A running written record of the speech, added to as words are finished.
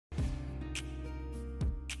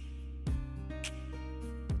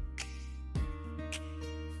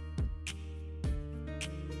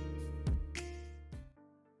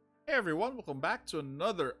Hey everyone, welcome back to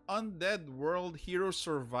another Undead World Hero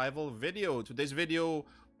Survival video. Today's video,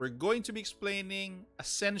 we're going to be explaining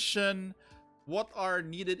Ascension, what are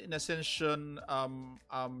needed in Ascension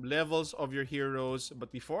levels of your heroes.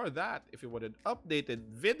 But before that, if you wanted updated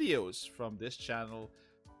videos from this channel,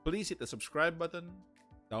 please hit the subscribe button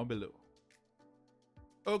down below.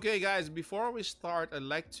 Okay guys, before we start, I'd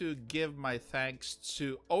like to give my thanks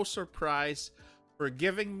to Oh Surprise for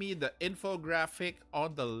giving me the infographic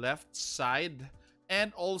on the left side.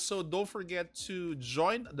 And also, don't forget to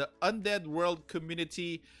join the Undead World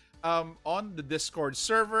community on the Discord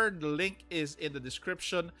server. The link is in the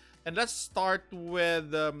description. And let's start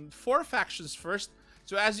with 4 factions first.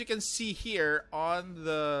 So as you can see here on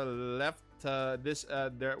the left,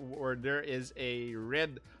 there is a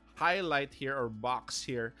red highlight here or box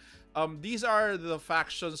here. These are the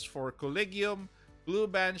factions for Collegium, Blue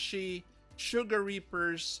Banshee, Sugar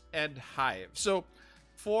Reapers, and Hive. So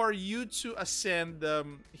for you to ascend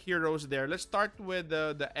heroes there, let's start with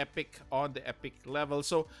the epic on the epic level.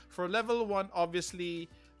 So for level 1, obviously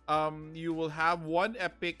you will have 1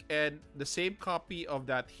 epic and the same copy of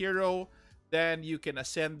that hero. Then you can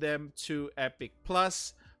ascend them to epic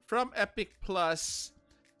plus. From epic plus,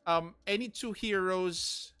 any 2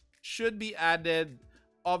 heroes should be added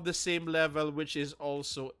of the same level, which is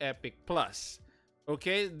also epic plus.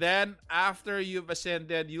 Okay, then after you've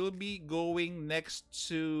ascended, you'll be going next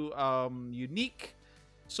to unique.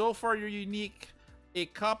 So for your unique, a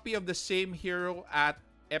copy of the same hero at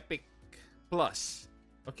epic plus.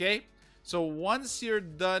 Okay, so once you're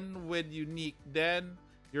done with unique, then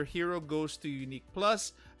your hero goes to unique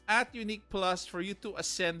plus. At unique plus, for you to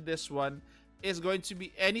ascend this one, is going to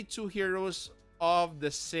be any 2 heroes of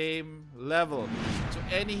the same level. So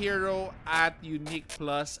any hero at unique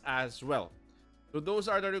plus as well. So those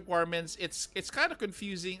are the requirements. It's kind of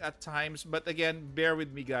confusing at times, but again, bear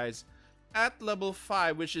with me guys. At level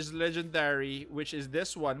 5, which is legendary, which is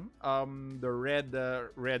this one, the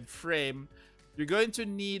red frame, you're going to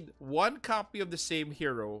need 1 copy of the same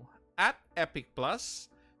hero at epic plus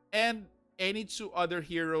and any 2 other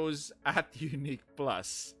heroes at unique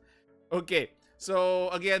plus. Okay, so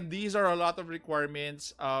again, these are a lot of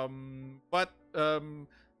requirements, but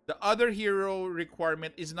the other hero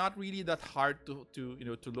requirement is not really that hard to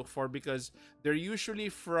look for, because they're usually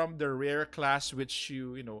from the rare class, which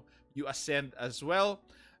you ascend as well.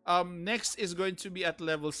 Next is going to be at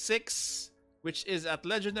level 6, which is at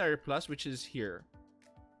legendary plus, which is here.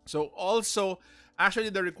 So also, actually,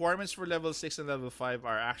 the requirements for level 6 and level 5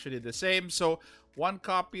 are actually the same. So 1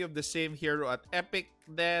 copy of the same hero at epic,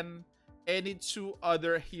 then any 2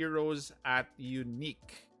 other heroes at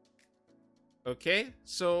unique. Okay,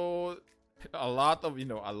 so a lot of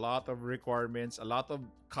requirements, a lot of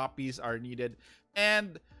copies are needed.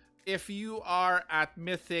 And if you are at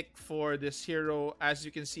mythic for this hero, as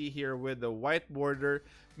you can see here with the white border,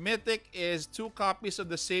 mythic is 2 copies of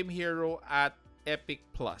the same hero at epic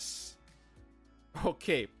plus.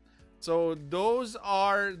 Okay, so those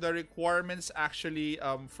are the requirements actually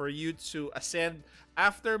for you to ascend.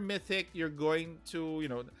 After mythic, you're going to,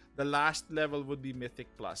 the last level would be mythic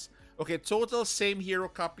plus. Okay, total same hero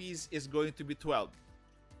copies is going to be 12.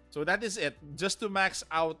 So that is it, just to max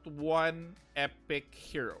out 1 epic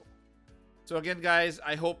hero. So again guys,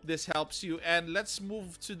 I hope this helps you, and let's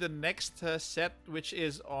move to the next set, which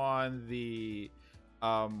is on the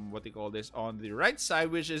what do you call this, on the right side,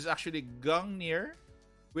 which is actually Gungnir,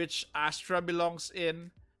 which Astra belongs in,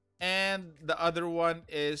 and the other one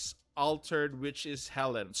is Altered, which is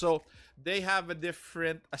Helen. So they have a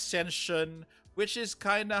different ascension, which is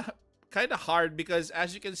kind of hard, because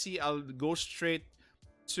as you can see, I'll go straight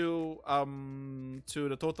to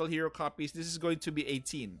the total hero copies. This is going to be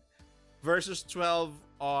 18 versus 12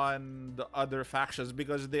 on the other factions,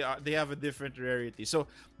 because they have a different rarity. So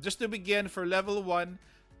just to begin, for level 1,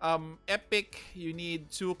 epic, you need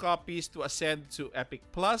 2 copies to ascend to epic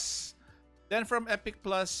plus. Then from epic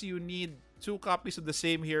plus, you need 2 copies of the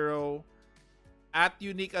same hero. At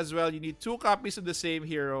unique as well, you need 2 copies of the same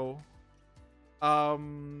hero,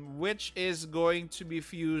 which is going to be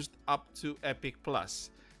fused up to epic plus.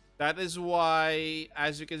 That is why,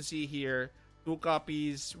 as you can see here, 2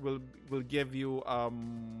 copies will give you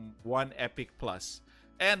 1 epic plus.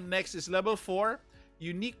 And next is level 4.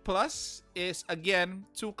 Unique plus is again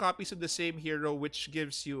 2 copies of the same hero, which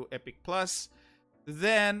gives you epic plus.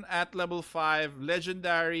 Then at level 5,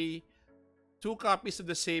 legendary, 2 copies of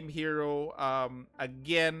the same hero.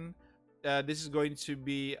 Again, this is going to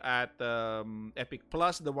be at epic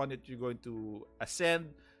plus, the one that you're going to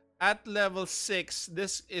ascend. At level 6,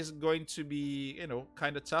 this is going to be,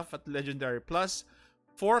 kind of tough at legendary plus.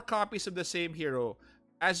 4 copies of the same hero.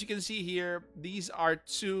 as you can see here, these are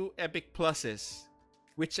 2 epic pluses,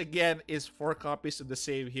 which again is 4 copies of the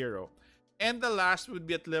same hero. And the last would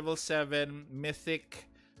be at level 7 mythic,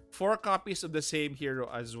 4 copies of the same hero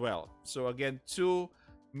as well. So again, two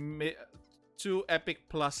epic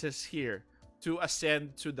pluses here to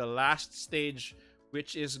ascend to the last stage,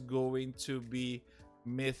 which is going to be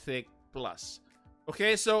mythic plus.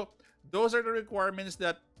 Okay, so those are the requirements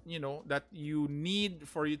that that you need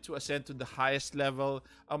for you to ascend to the highest level.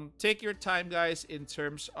 Take your time, guys, in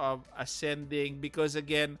terms of ascending, because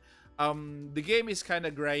again, the game is kind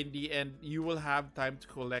of grindy, and you will have time to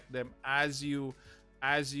collect them as you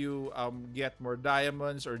get more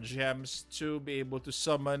diamonds or gems to be able to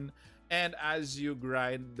summon, and as you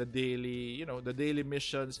grind the daily, the daily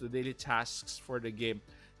missions, the daily tasks for the game.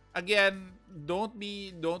 Again, don't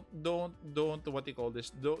what you call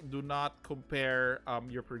this, do not compare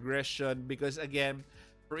your progression, because again,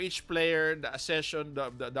 for each player, the Ascension,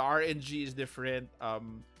 the RNG is different,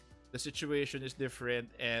 the situation is different,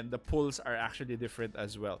 and the pulls are actually different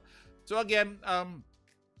as well. So again,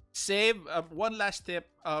 save, one last tip,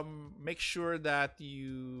 make sure that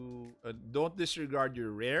you don't disregard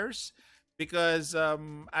your rares, because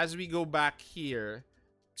as we go back here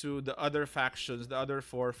to the other factions, the other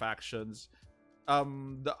 4 factions,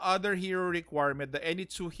 the other hero requirement, the any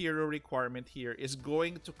 2 hero requirement here is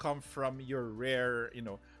going to come from your rare,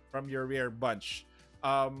 from your rare bunch.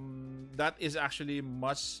 That is actually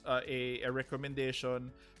much a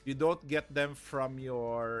recommendation. You don't get them from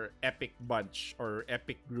your epic bunch or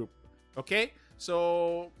epic group. Okay,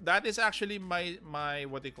 so that is actually my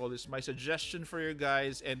what they call this, my suggestion for you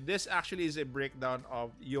guys, and this actually is a breakdown of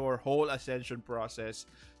your whole ascension process.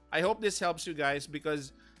 I hope this helps you guys,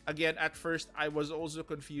 because again, at first I was also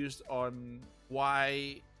confused on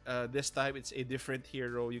why this time it's a different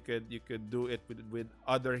hero. You could do it with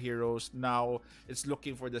other heroes. Now it's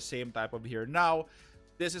looking for the same type of hero. Now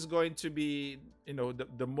this is going to be,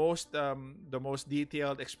 the most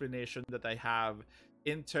detailed explanation that I have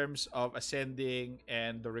in terms of ascending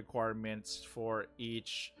and the requirements for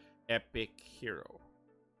each epic hero.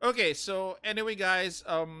 Okay, so anyway, guys,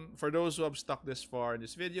 for those who have stuck this far in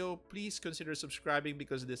this video, please consider subscribing,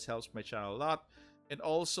 because this helps my channel a lot. And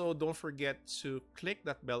also, don't forget to click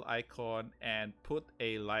that bell icon and put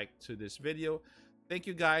a like to this video. Thank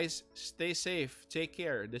you, guys. Stay safe. Take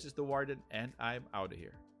care. This is the Warden, and I'm out of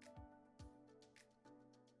here.